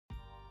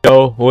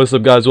Yo, what's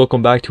up guys?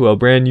 Welcome back to a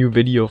brand new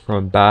video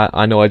from Bat.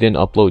 I know I didn't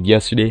upload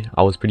yesterday.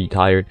 I was pretty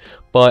tired.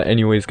 But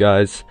anyways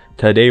guys,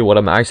 today what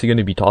I'm actually going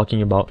to be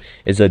talking about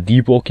is a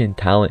DEEPWOKEN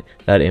talent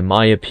that in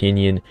my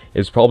opinion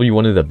is probably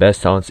one of the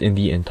best talents in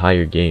the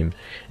entire game.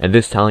 And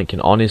this talent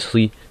can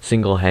honestly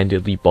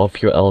single-handedly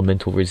buff your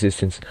elemental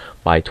resistance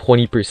by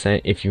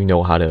 20% if you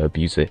know how to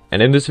abuse it.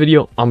 And in this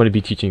video, I'm going to be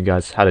teaching you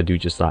guys how to do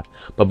just that.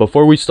 But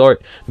before we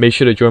start, make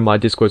sure to join my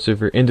Discord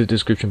server in the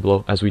description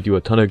below as we do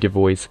a ton of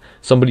giveaways.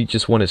 Somebody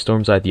just won a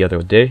Stormside the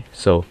other day,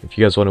 so if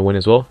you guys want to win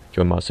as well,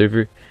 join my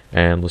server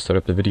and let's start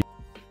up the video.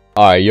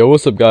 Alright, yo,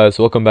 what's up guys?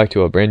 Welcome back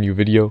to a brand new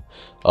video.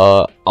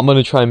 I'm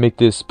gonna try and make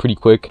this pretty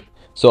quick.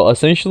 So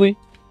essentially,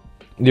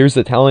 there's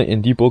a talent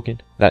in DEEPWOKEN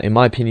that in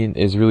my opinion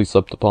is really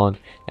slept upon,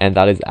 and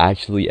that is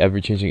actually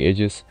Ever-Changing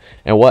Aegis.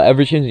 And what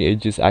Ever-Changing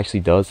Aegis actually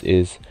does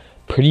is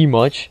pretty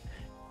much,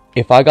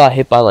 if I got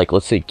hit by like,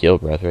 let's say Gale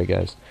Breath, right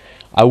guys,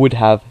 I would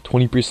have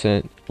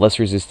 20% less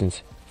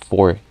resistance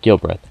for Gale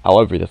Breath.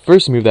 However, the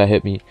first move that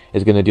hit me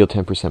is going to deal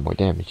 10% more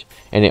damage,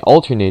 and it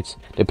alternates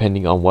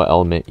depending on what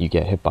element you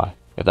get hit by,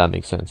 if that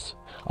makes sense.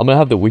 I'm going to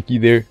have the wiki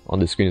there on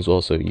the screen as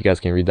well, so you guys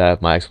can read that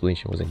if my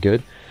explanation wasn't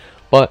good.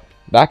 But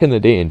back in the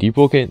day in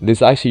DEEPWOKEN,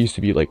 this actually used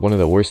to be like one of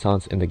the worst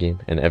talents in the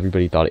game, and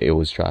everybody thought it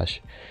was trash.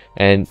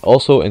 And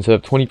also, instead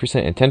of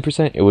 20% and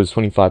 10%, it was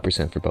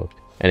 25% for both,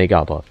 and it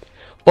got buffed.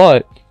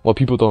 But what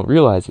people don't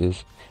realize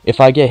is, if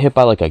I get hit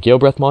by like a Gale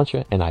Breath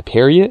mantra and I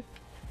parry it,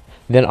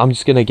 then I'm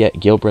just gonna get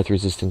Gale Breath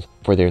resistance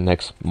for their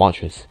next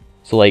mantras.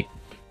 So like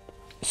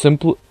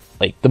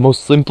the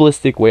most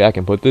simplistic way I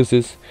can put this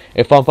is,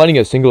 if I'm fighting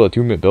a single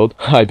attunement build,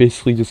 I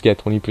basically just get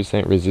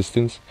 20%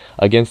 resistance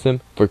against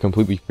them for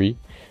completely free,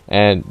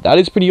 and that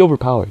is pretty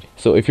overpowered.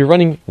 So if you're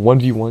running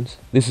 1v1s,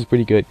 this is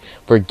pretty good.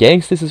 For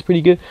ganks, this is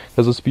pretty good,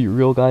 because let's be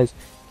real guys,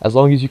 as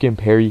long as you can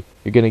parry,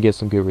 you're gonna get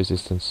some good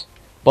resistance.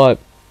 But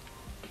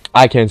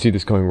I can't see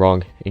this going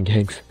wrong in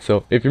ganks.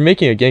 So if you're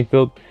making a gank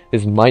build,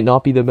 this might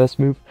not be the best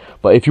move,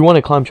 but if you want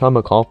to climb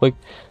Trauma Conflict,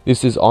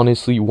 this is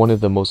honestly one of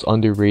the most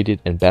underrated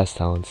and best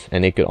talents,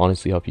 and it could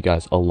honestly help you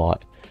guys a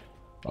lot.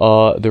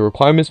 The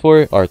requirements for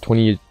it are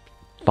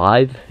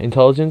 25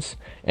 intelligence,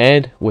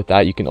 and with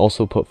that you can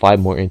also put 5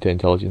 more into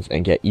intelligence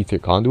and get Ether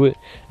Conduit.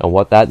 And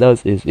what that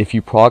does is, if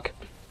you proc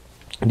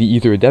the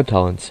Ether Adept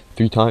talents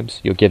 3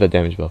 times, you'll get a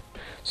damage buff.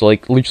 So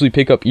like literally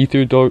pick up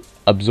Ether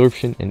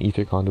Absorption and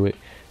Ether Conduit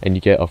and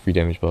you get a free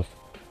damage buff.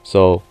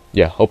 So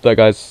yeah, hope that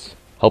guys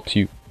helps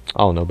you.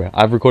 I don't know, bro.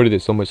 I've recorded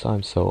it so much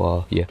time,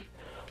 so yeah.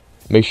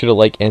 Make sure to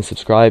like and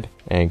subscribe,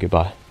 and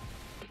goodbye.